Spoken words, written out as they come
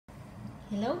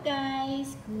Hello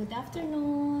guys, good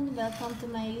afternoon. Welcome to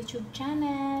my YouTube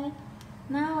channel.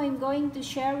 Now I'm going to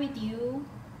share with you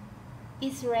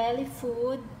Israeli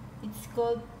food. It's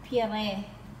called Pieri,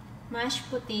 mashed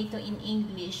potato in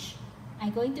English.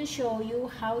 I'm going to show you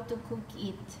how to cook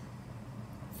it.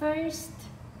 First,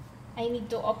 I need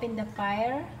to open the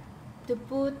fire to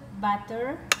put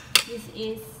butter. This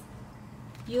is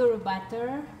Euro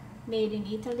butter made in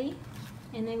Italy,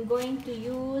 and I'm going to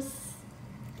use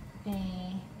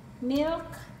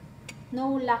milk,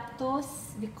 no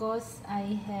lactose because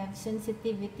I have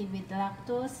sensitivity with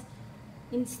lactose,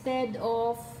 instead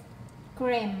of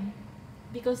cream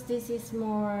because this is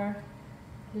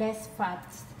less fat.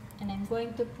 And I'm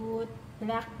going to put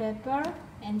black pepper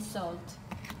and salt.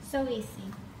 So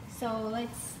easy. So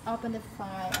let's open the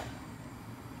fire.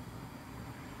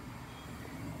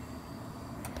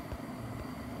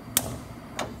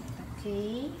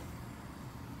 Okay,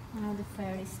 now the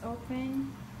fire is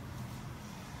open.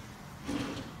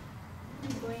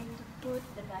 I'm going to put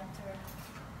the butter.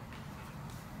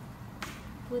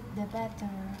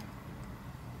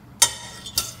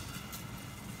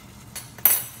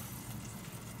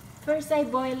 First, I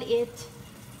boil it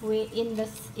in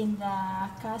the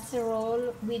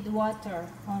casserole with water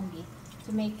only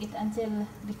to make it until it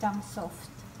becomes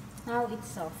soft. Now it's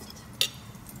soft.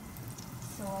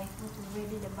 So I put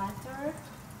already the butter.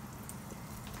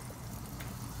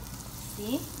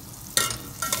 See?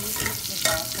 This is the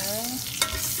butter.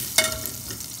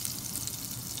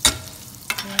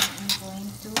 Then I'm going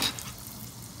to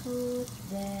put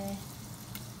the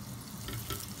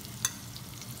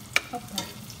pepper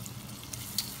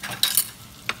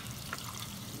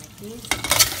like this.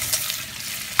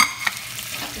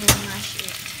 Then mash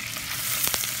it.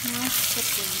 Mash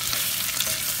potato.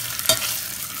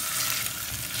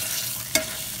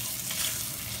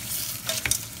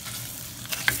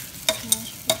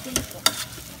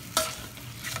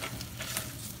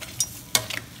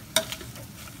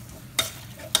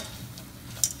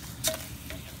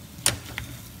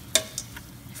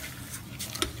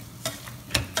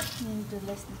 Need to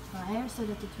lessen the fire so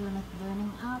that it will not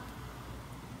burning up.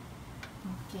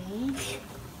 Okay.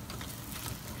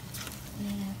 I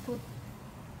will need to put.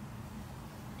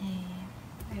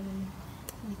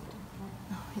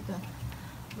 No, you don't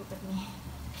look at me.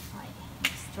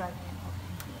 I'm struggling over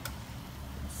here.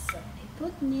 So I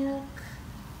put milk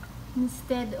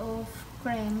instead of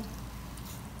cream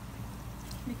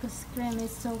because cream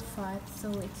is so fat, so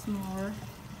it's more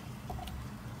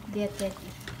dietetic.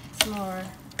 It's more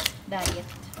diet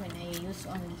when I use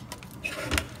only.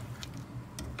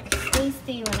 It's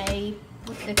tasty when I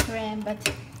put the cream, but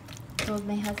I told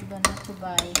my husband not to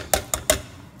buy.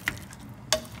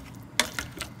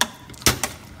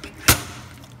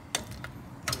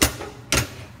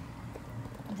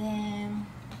 Then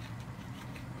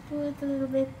put a little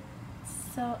bit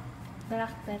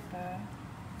black pepper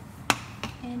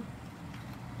and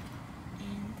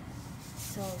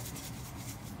salt.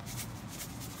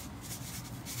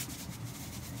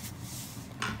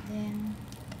 Then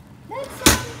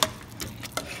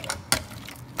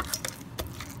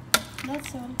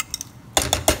that's all.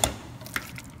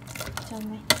 So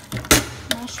my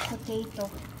mashed potato.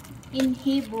 In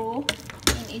Hebrew,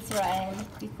 in Israel,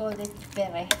 we call it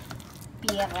Pieri.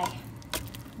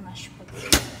 Mashed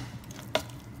potato.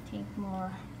 Take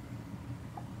more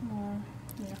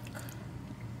milk.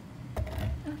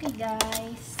 Okay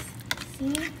guys,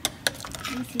 see?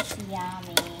 This is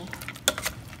yummy.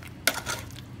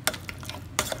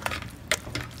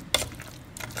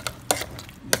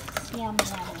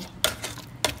 Yummy.